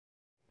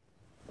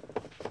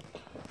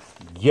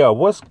Yo,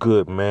 what's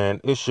good, man?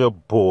 It's your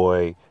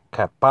boy,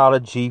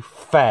 Capology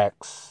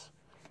Factz.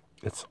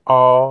 It's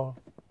all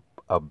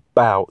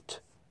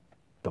about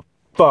the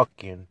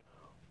fucking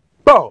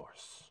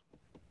bars.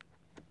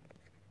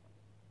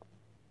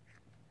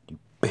 You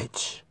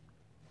bitch.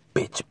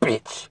 Bitch,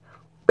 bitch,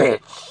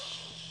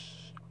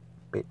 bitch.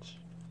 Bitch.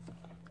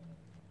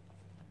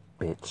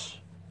 Bitch.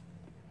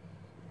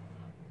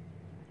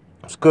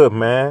 It's good,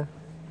 man.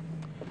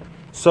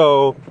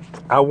 So,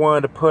 I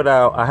wanted to put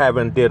out, I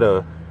haven't did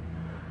a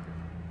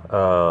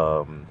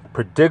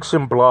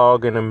prediction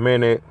blog in a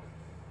minute.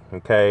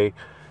 Okay,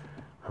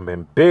 I've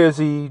been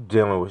busy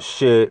dealing with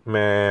shit,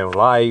 man.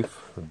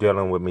 Life,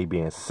 dealing with me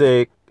being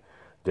sick,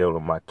 dealing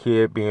with my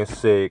kid being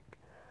sick,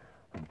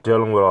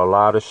 dealing with a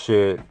lot of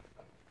shit,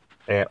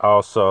 and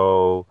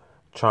also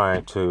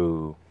trying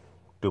to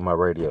do my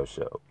radio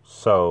show.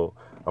 So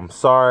I'm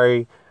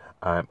sorry.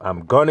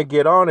 I'm gonna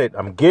get on it.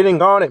 I'm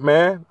getting on it,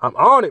 man. I'm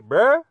on it,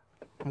 bruh.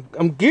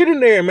 I'm getting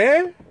there,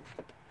 man.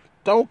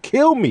 Don't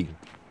kill me.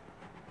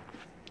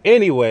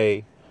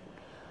 Anyway,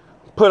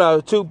 put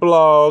out 2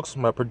 blogs,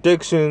 my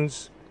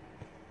predictions.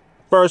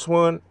 First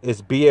one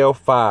is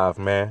BL5,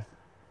 man.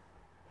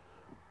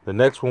 The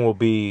next one will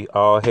be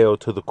All Hail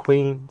to the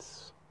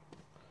Queens.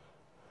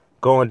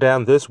 Going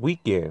down this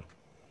weekend.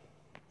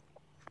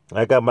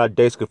 I got my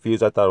dates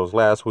confused. I thought it was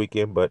last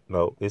weekend, but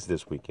no, it's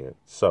this weekend.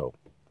 So,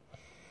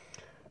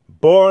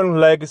 Born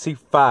Legacy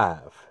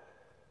 5.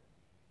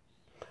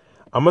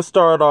 I'm going to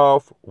start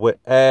off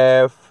with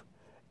Av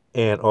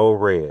and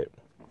Old Red.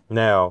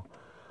 Now,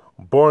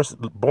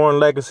 Born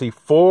Legacy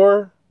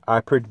 4,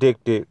 I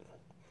predicted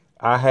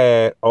I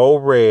had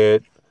Old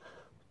Red.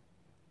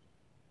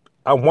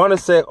 I want to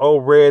say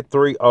Old Red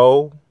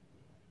 3-0,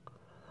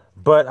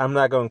 but I'm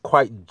not going to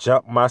quite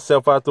jump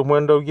myself out the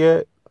window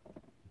yet.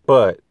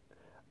 But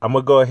I'm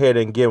going to go ahead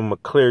and give him a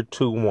clear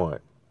 2-1.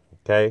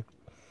 Okay?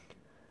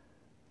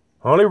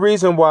 Only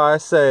reason why I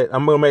said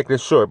I'm going to make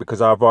this short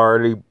because I've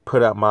already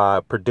put out my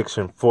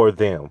prediction for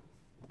them.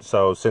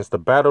 So since the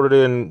battle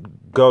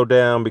didn't go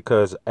down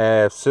because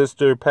Av's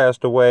sister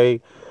passed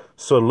away,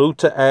 salute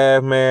to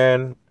Av,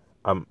 man.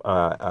 I'm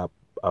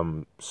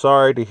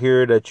sorry to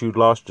hear that you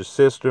lost your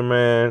sister,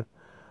 man.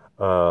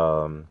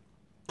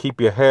 Keep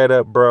your head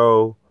up,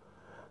 bro.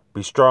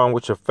 Be strong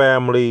with your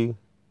family.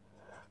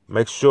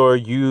 Make sure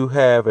you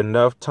have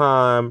enough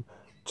time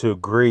to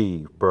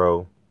grieve,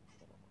 bro.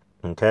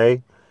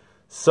 Okay?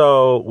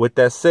 So, with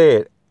that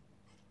said,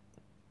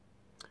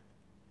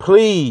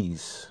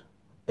 please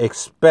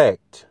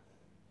expect.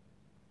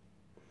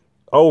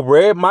 Old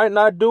Red might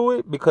not do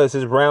it because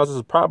his rounds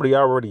is probably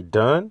already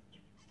done.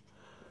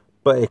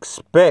 But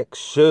expect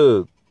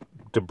Suge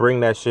to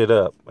bring that shit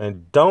up.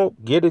 And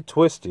don't get it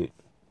twisted.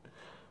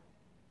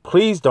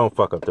 Please don't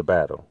fuck up the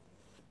battle.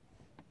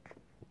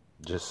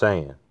 Just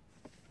saying.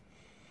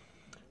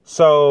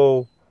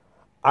 So,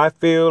 I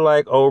feel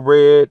like Old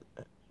Red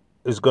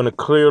is going to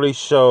clearly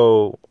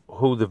show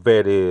who the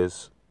vet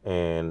is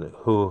and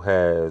who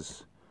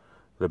has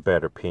the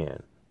better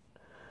pen.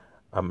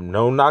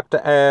 No knock to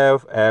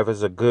Av. Av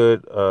is a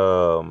good,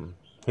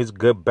 he's a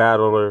good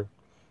battler.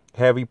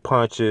 Heavy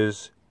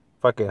punches,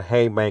 fucking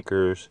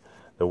haymakers.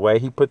 The way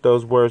he put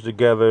those words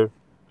together,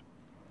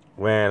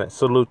 man,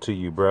 salute to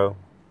you, bro.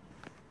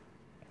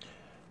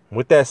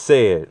 With that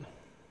said,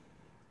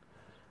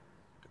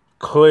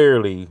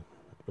 clearly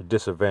a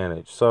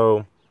disadvantage.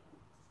 So,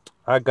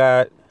 I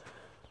got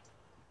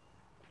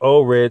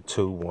Old Red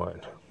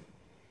 2-1.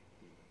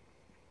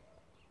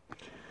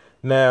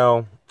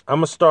 Now, I'm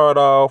going to start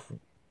off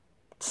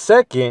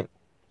second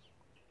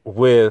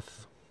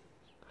with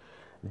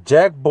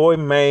Jack Boy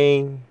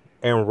Maine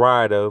and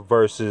Ryder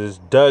versus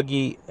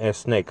Dougie and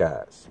Snake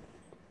Eyes.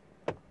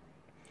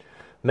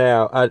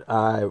 Now,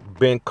 I've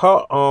been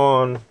caught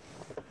on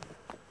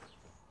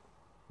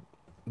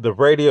the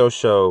radio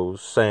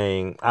shows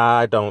saying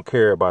I don't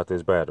care about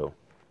this battle.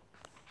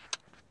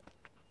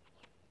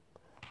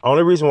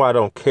 Only reason why I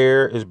don't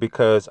care is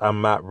because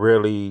I'm not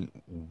really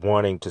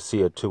wanting to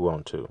see a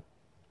 2-on-2.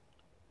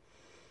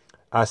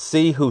 I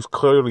see who's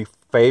clearly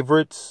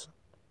favorites.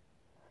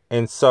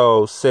 And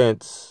so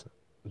since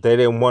they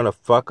didn't want to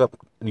fuck up,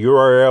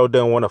 URL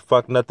didn't want to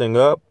fuck nothing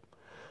up,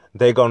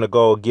 they're going to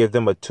go give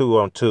them a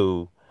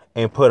 2-on-2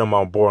 and put them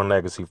on Born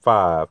Legacy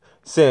 5.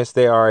 Since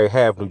they already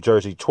have New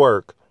Jersey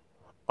Twerk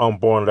on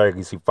Born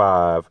Legacy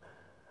 5.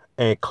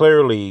 And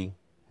clearly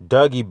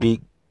Dougie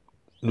beat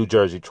New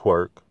Jersey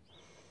Twerk.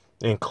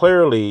 And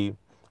clearly,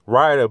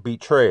 Ryder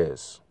beat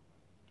Trez.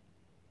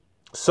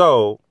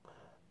 So,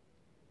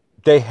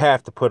 they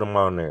have to put him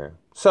on there.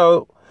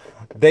 So,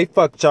 they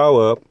fucked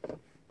y'all up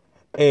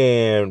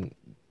and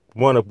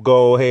want to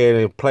go ahead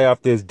and play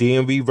off this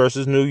DMV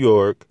versus New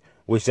York,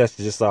 which that's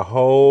just a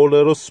whole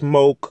little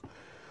smoke.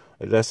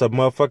 That's a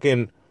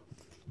motherfucking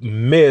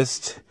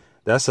mist.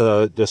 That's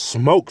the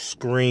smoke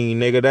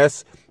screen, nigga.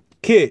 That's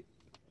Kit.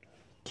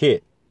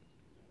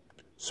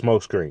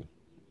 Smoke screen.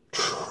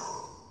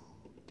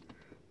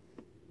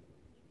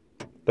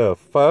 The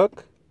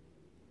fuck?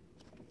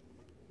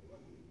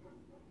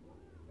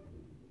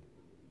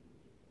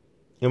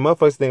 And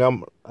motherfuckers think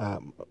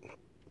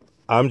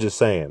I'm just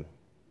saying.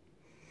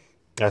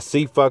 I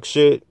see fuck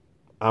shit.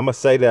 I'm going to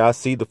say that I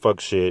see the fuck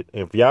shit.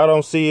 If y'all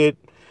don't see it,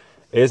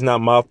 it's not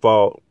my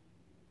fault.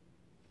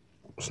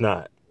 It's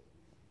not.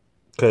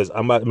 Because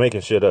I'm not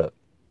making shit up.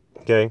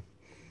 Okay?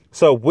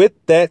 So with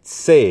that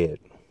said,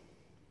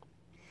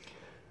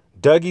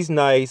 Dougie's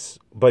nice,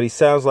 but he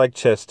sounds like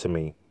Chess to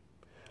me.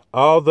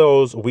 All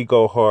those we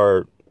go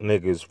hard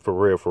niggas, for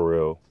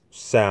real,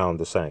 sound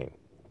the same.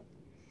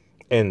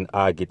 And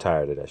I get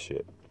tired of that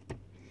shit.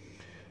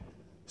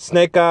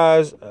 Snake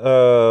Eyes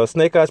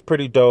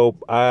pretty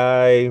dope.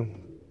 I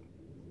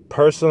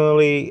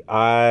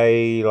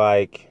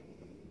like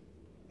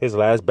his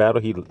last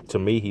battle. To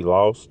me, he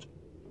lost.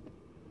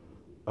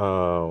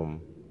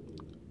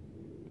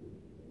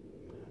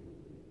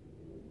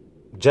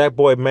 Jack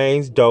Boy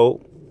Main's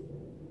dope.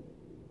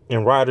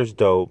 And Ryder's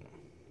dope.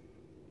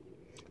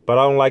 But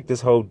I don't like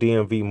this whole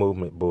DMV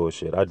movement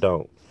bullshit. I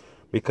don't.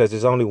 Because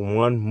there's only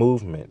one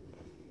movement.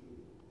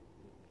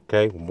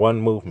 Okay?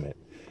 One movement.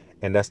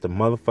 And that's the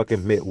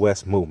motherfucking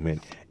Midwest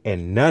movement.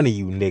 And none of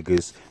you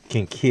niggas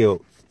can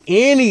kill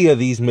any of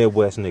these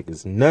Midwest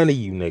niggas. None of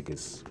you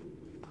niggas.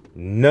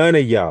 None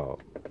of y'all.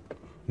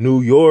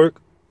 New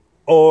York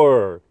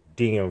or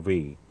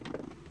DMV.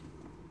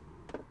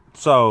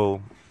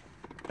 So,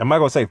 am I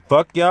going to say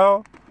fuck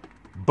y'all?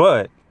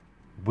 But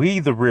we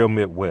the real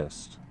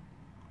Midwest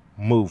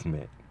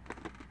movement.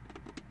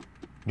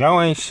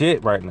 Y'all ain't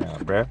shit right now,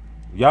 bruh.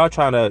 Y'all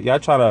trying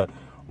to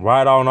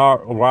ride on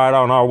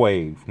our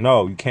wave.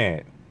 No, you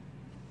can't.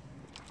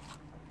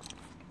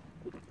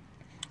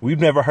 We've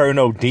never heard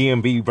no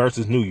DMV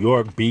versus New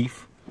York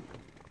beef.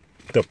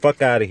 Get the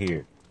fuck out of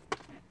here.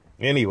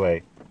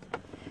 Anyway,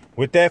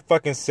 with that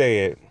fucking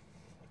said,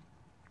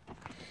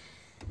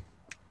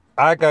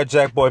 I got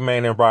Jack Boy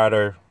Man and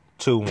Ryder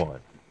 2-1.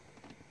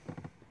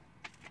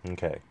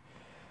 Okay.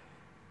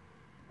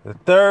 The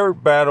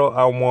third battle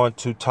I want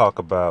to talk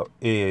about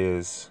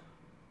is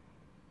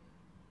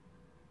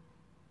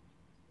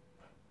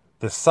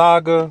the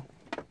Saga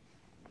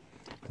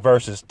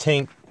versus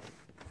Tink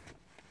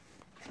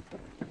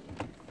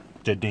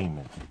the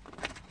Demon.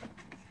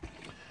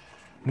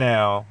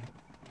 Now,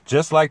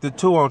 just like the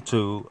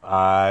 2-on-2,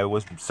 I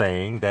was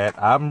saying that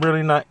I'm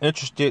really not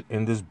interested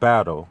in this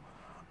battle.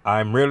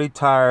 I'm really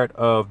tired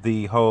of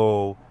the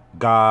whole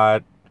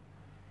God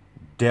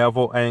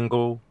devil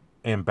angle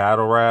in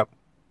battle rap.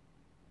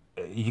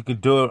 You can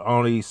do it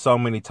only so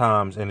many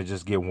times and it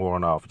just get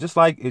worn off. Just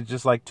like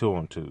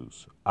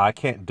 2-on-2s. I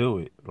can't do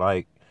it.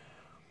 Like,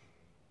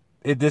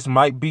 this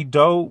might be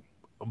dope,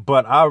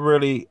 but I'm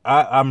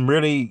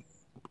really,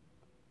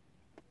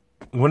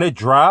 when it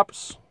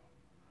drops,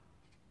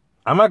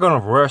 I'm not going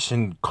to rush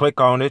and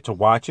click on it to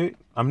watch it.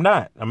 I'm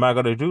not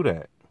going to do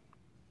that.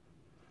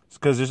 It's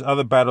because there's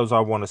other battles I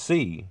want to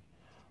see.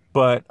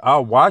 But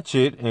I'll watch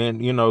it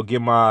and,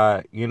 give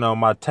my,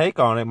 my take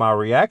on it, my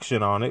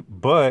reaction on it.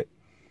 But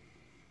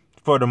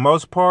for the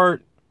most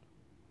part,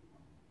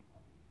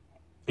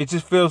 it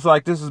just feels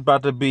like this is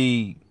about to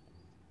be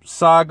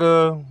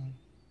Saga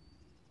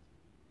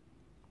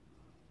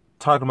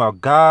talking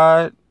about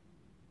God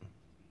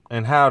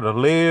and how to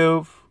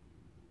live,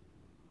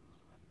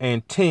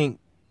 and Tink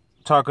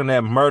talking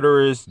that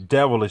murderous,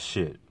 devilish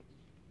shit.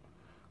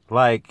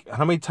 Like,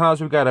 how many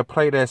times we got to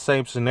play that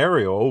same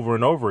scenario over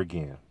and over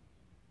again?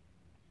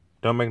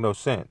 Don't make no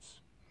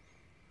sense.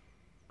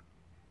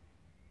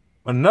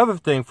 Another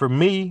thing for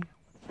me,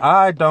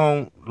 I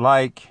don't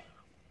like...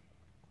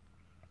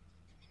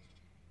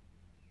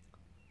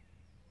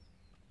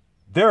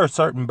 There are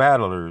certain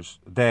battlers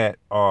that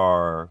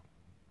are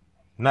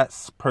not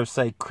per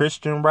se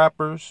Christian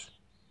rappers,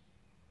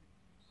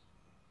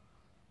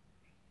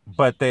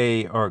 but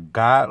they are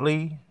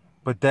godly,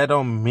 but that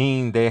don't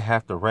mean they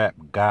have to rap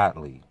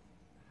godly.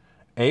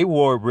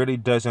 A-Ward really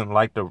doesn't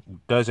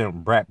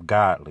rap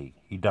godly.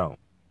 He don't.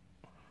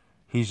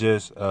 He's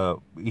just,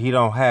 he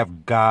don't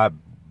have God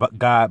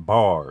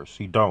bars.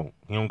 He don't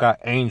got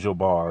angel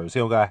bars. He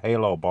don't got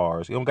halo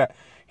bars.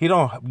 He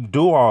don't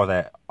do all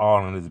that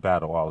all in this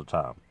battle all the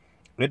time.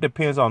 It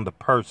depends on the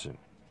person.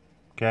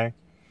 Okay?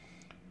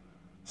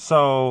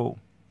 So,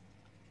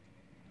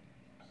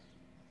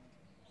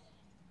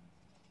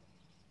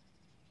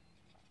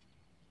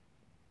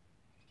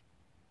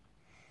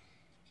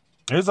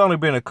 there's only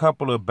been a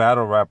couple of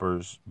battle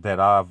rappers that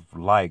I've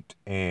liked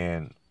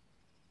and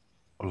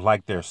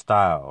like their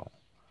style.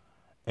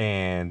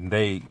 And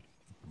they,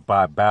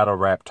 by battle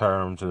rap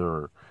terms,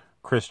 are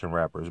Christian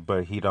rappers.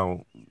 But he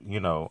don't,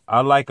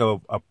 I like a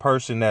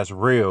person that's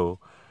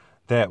real,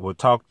 that will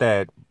talk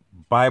that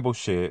Bible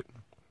shit.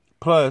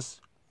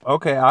 Plus,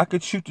 okay, I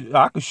could shoot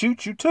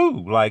you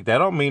too. Like, that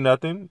don't mean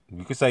nothing.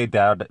 You could say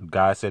that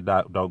God said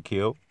don't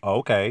kill.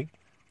 Okay.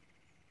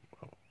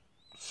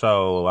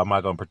 So, am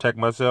I going to protect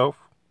myself?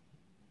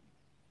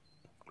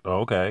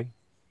 Okay.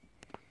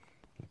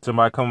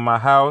 Somebody come to my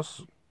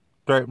house,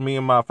 threaten me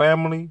and my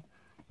family?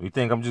 You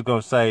think I'm just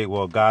going to say,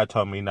 well, God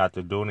told me not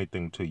to do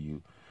anything to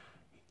you.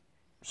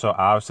 So,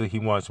 obviously, he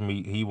wants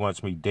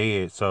me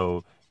dead,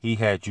 so he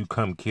had you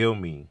come kill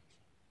me.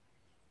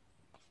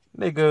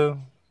 Nigga,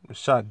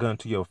 shotgun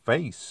to your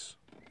face.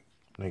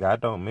 Nigga, I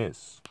don't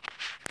miss.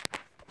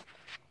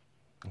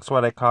 That's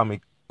why they call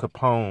me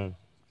Capone.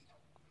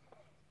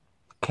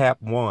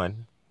 Cap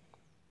 1.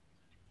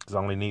 Because I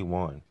only need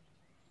one.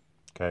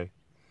 Okay?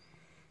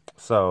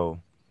 So,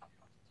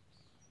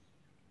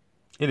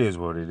 it is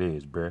what it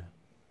is, bruh.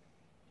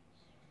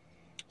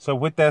 So,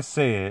 with that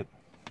said,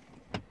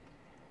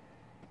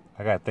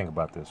 I gotta think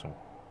about this one.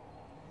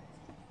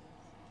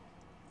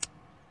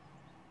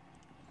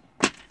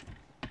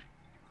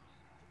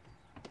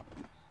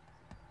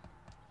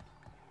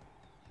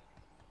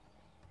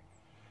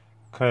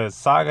 Because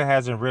Saga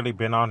hasn't really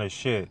been on his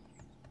shit.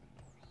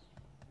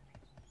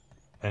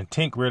 And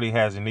Tink really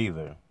hasn't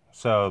either.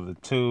 So the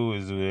two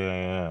is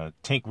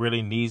Tink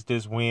really needs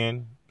this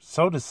win.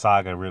 So does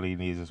Saga really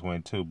needs this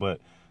win too.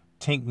 But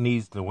Tink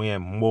needs the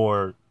win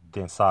more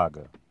than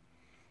Saga.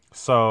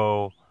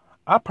 So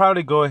I'll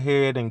probably go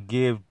ahead and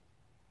give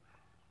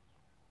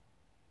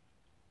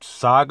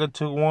Saga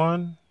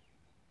 2-1.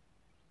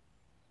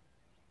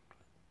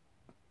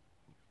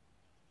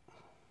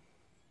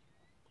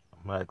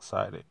 I'm not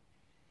excited.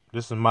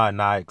 This is my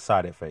not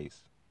excited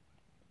face.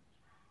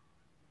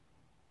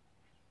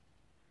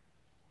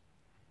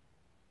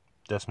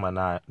 That's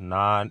my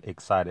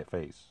non-excited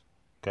face.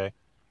 Okay?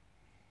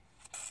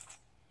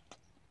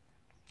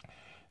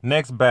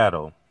 Next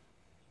battle.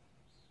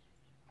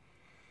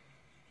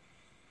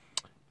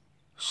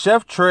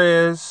 Chef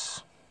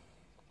Trez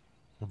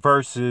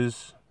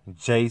versus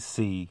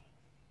JC.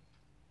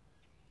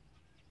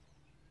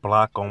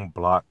 Block on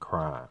block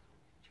crime.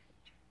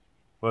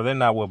 Well, they're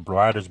not with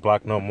Writer's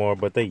Block no more,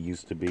 but they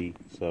used to be.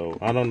 So,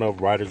 I don't know if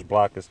Writer's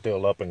Block is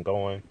still up and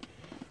going.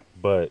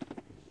 But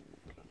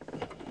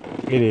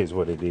it is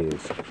what it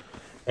is.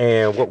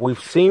 And what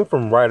we've seen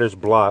from Writer's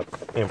Block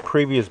in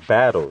previous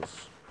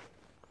battles,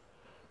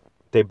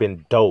 they've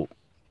been dope.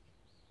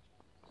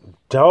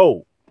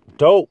 Dope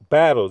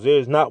battles.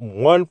 There's not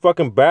one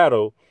fucking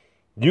battle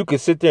you can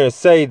sit there and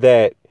say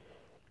that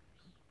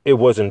it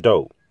wasn't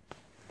dope.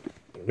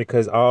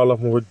 Because all of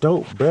them were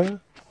dope,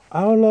 bruh.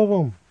 All of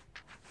them.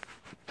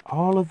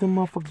 All of them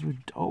motherfuckers were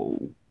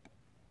dope.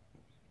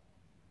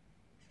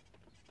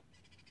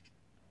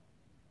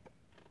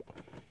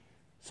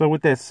 So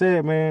with that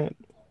said, man,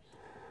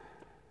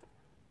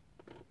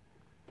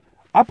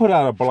 I put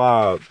out a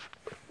blog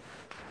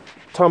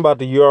talking about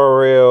the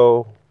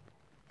URL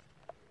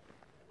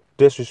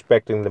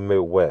disrespecting the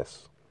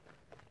Midwest.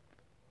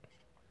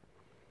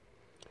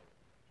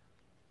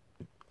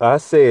 I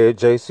said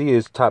JC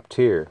is top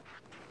tier.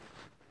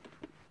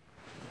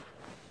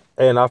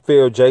 And I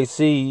feel Chef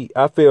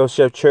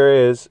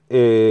Trez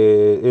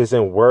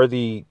isn't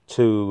worthy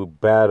to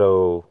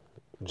battle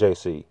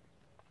JC.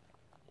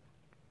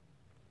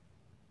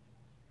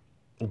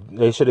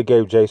 They should have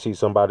gave JC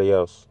somebody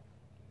else.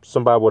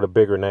 Somebody with a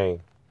bigger name.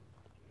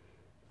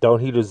 Don't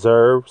he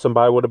deserve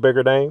somebody with a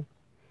bigger name?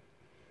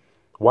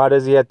 Why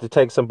does he have to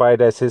take somebody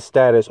that's his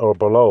status or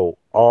below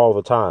all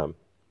the time?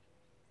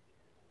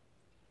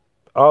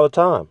 All the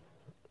time.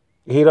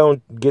 He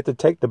don't get to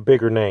take the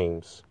bigger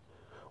names.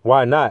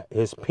 Why not?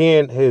 His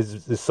pen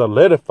is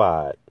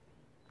solidified.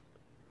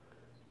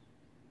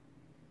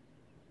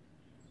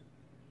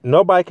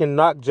 Nobody can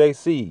knock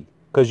JC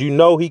because you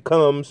know he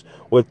comes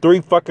with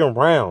 3 fucking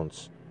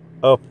rounds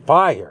of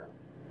fire.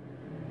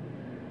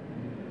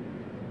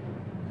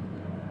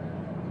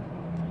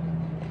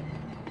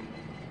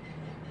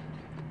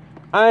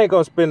 I ain't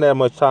gonna spend that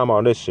much time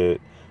on this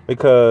shit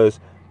because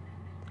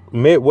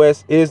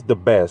Midwest is the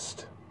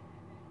best.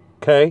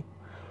 Okay?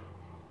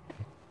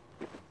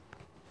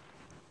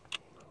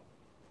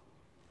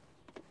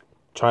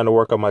 Trying to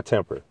work on my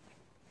temper.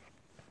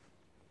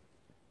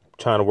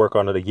 Trying to work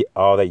on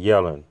all that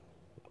yelling.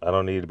 I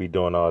don't need to be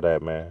doing all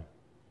that, man.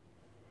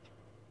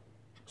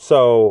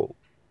 So,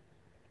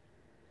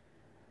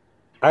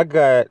 I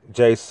got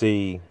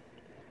JC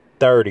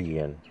 30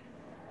 in.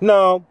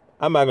 No,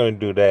 I'm not going to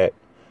do that.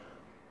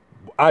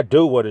 I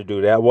do want to do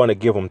that. I want to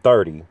give him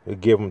 30.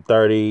 Give him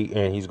 30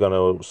 and he's going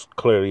to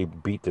clearly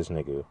beat this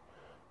nigga.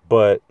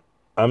 But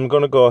I'm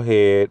going to go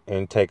ahead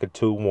and take a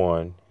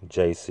 2-1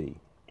 JC.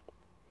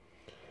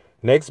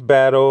 Next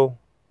battle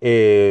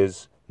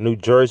is New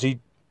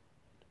Jersey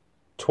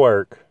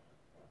Twerk,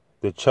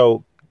 the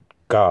Choke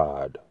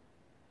God,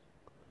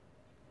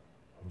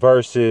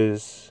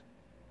 versus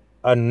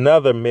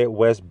another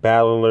Midwest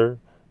battler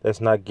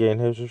that's not getting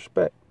his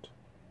respect.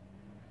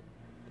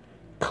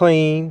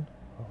 Clean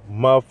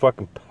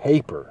motherfucking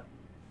paper.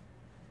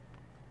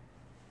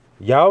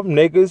 Y'all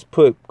niggas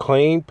put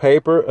Clean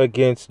Paper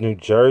against New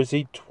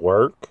Jersey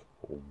Twerk.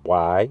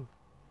 Why?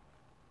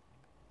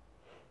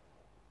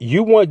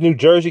 You want New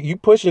Jersey, you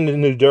pushing the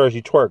New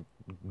Jersey Twerk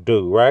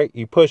dude, right?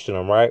 You pushing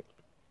him, right?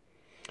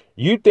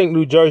 You think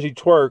New Jersey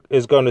Twerk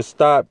is going to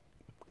stop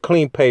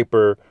Clean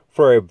Paper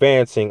for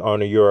advancing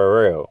on the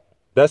URL.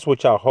 That's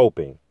what y'all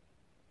hoping.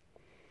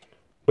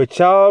 But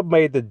y'all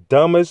made the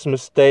dumbest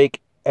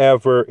mistake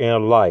ever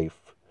in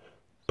life.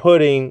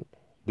 Putting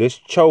this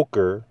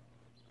choker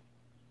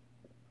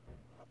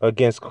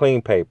against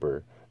Clean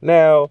Paper.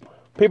 Now,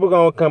 People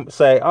gonna come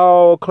say,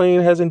 "Oh,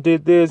 Clean hasn't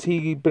did this.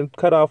 He been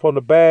cut off on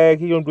the bag.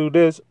 He gonna do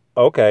this."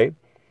 Okay,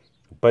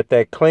 but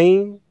the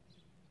Clean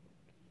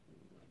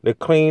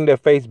that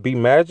faced B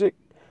Magic,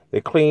 the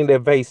Clean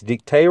that faced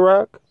Dick Tay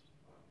Rock,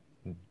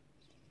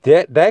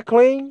 that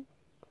Clean,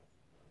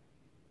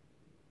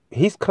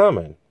 he's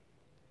coming.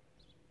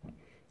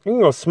 You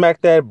gonna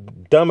smack that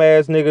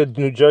dumbass nigga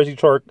New Jersey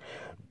twerk.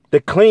 The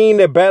Clean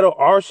that battle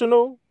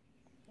Arsenal?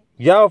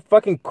 Y'all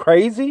fucking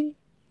crazy?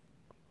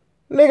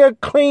 Nigga,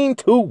 Clean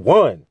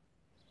 2-1.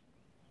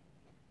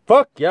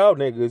 Fuck y'all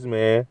niggas,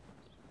 man.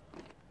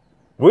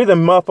 We're the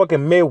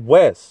motherfucking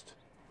Midwest.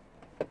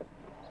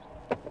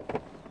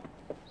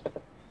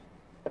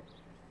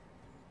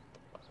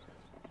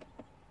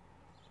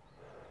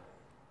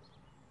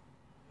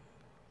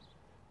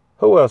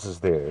 Who else is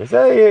there? Is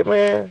that it,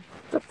 man?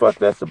 The fuck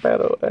that's the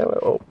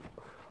battle?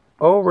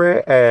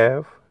 Red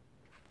Ave,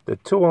 the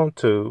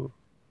 2-on-2,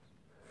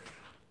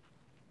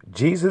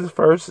 Jesus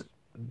versus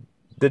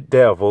the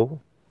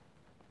Devil,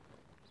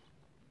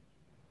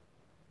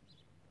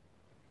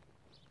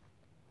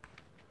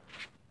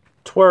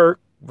 Twerk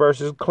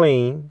versus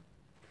Clean,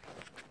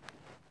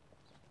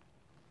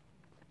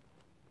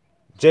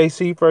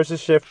 JC versus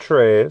Chef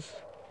Trez.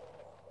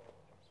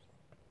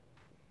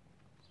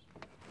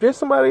 There's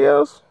somebody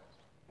else?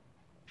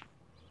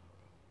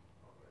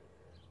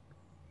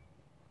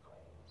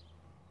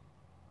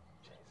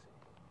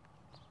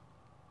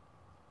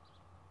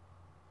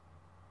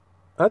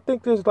 I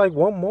think there's like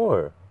one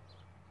more.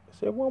 Is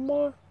there one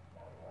more?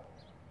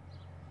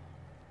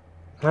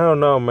 I don't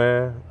know,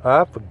 man.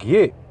 I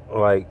forget.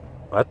 Like,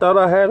 I thought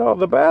I had all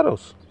the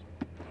battles.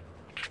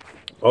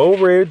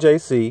 Red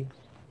JC.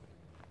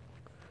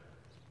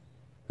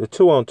 The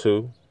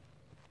 2-on-2.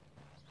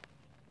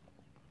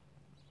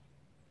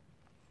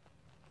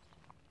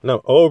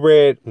 No,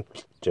 Red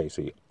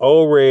JC.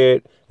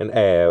 Red and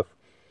Av.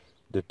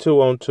 The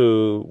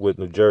 2-on-2 with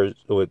New Jersey,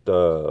 with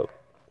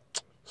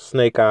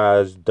Snake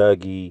Eyes,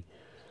 Dougie,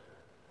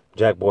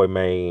 Jackboy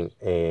Maine,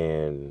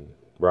 and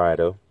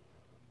Ryder.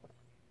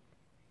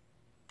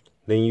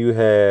 Then you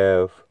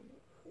have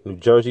New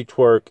Jersey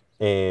Twerk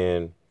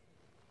and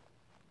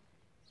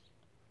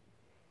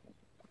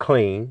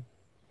Clean.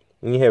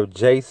 And you have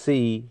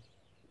JC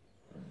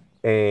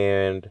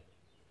and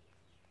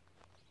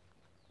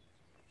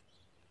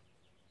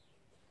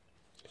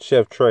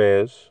Chef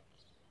Trez.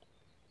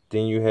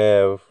 Then you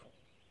have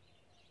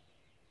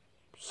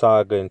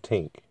Saga and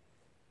Tink.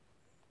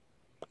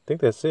 I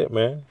think that's it,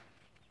 man.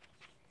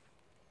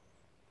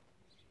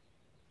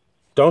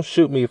 Don't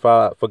shoot me if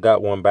I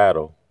forgot one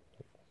battle.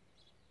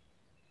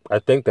 I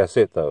think that's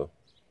it, though.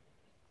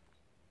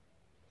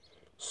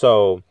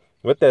 So,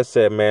 with that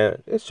said,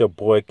 man, it's your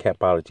boy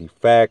Capology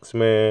Factz,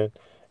 man.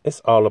 It's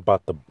all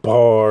about the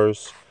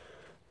bars.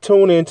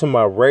 Tune into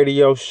my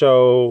radio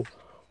show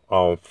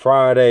on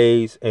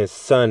Fridays and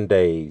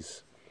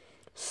Sundays,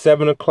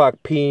 7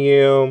 o'clock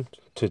p.m.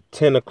 to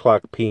 10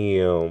 o'clock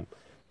p.m.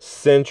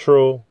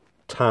 Central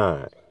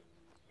Time.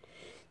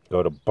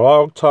 Go to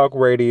Blog Talk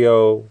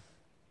Radio,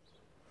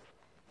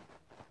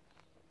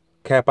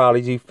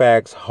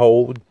 CapologyFactz,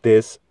 Hold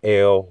This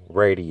L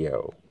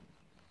Radio.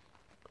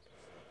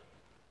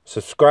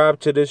 Subscribe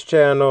to this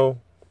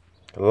channel,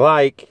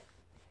 like,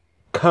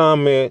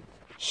 comment,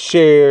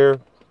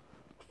 share,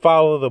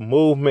 follow the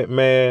movement,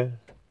 man.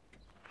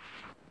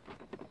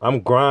 I'm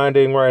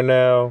grinding right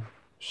now.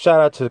 Shout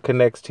out to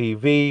Connects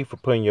TV for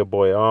putting your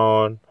boy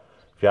on.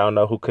 If y'all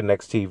know who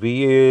Connects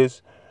TV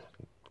is,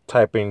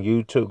 type in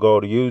YouTube, go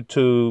to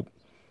YouTube,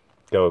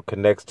 go to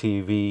Connects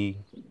TV,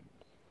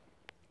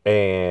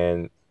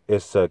 and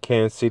it's a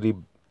Kansas City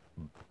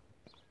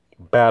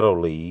Battle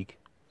League.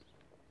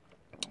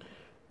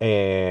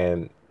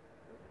 And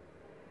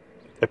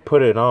they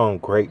put it on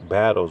great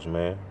battles,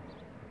 man.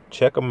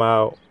 Check them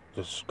out.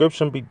 The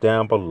description be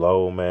down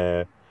below,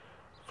 man.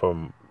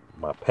 From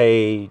my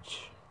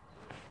page,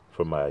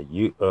 from my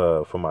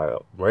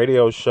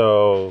radio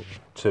show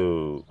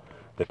to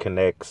the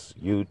Connects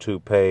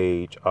YouTube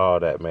page, all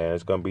that, man.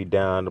 It's gonna be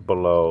down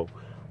below.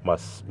 My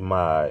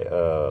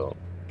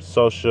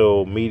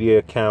social media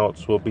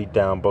accounts will be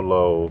down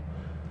below,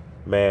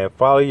 man.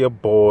 Follow your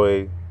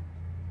boy.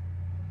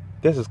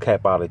 This is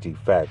Capology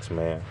Factz,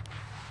 man.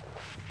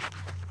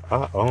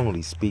 I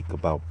only speak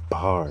about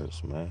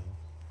bars, man.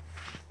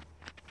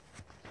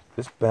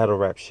 This battle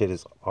rap shit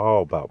is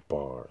all about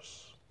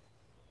bars.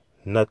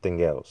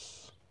 Nothing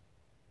else.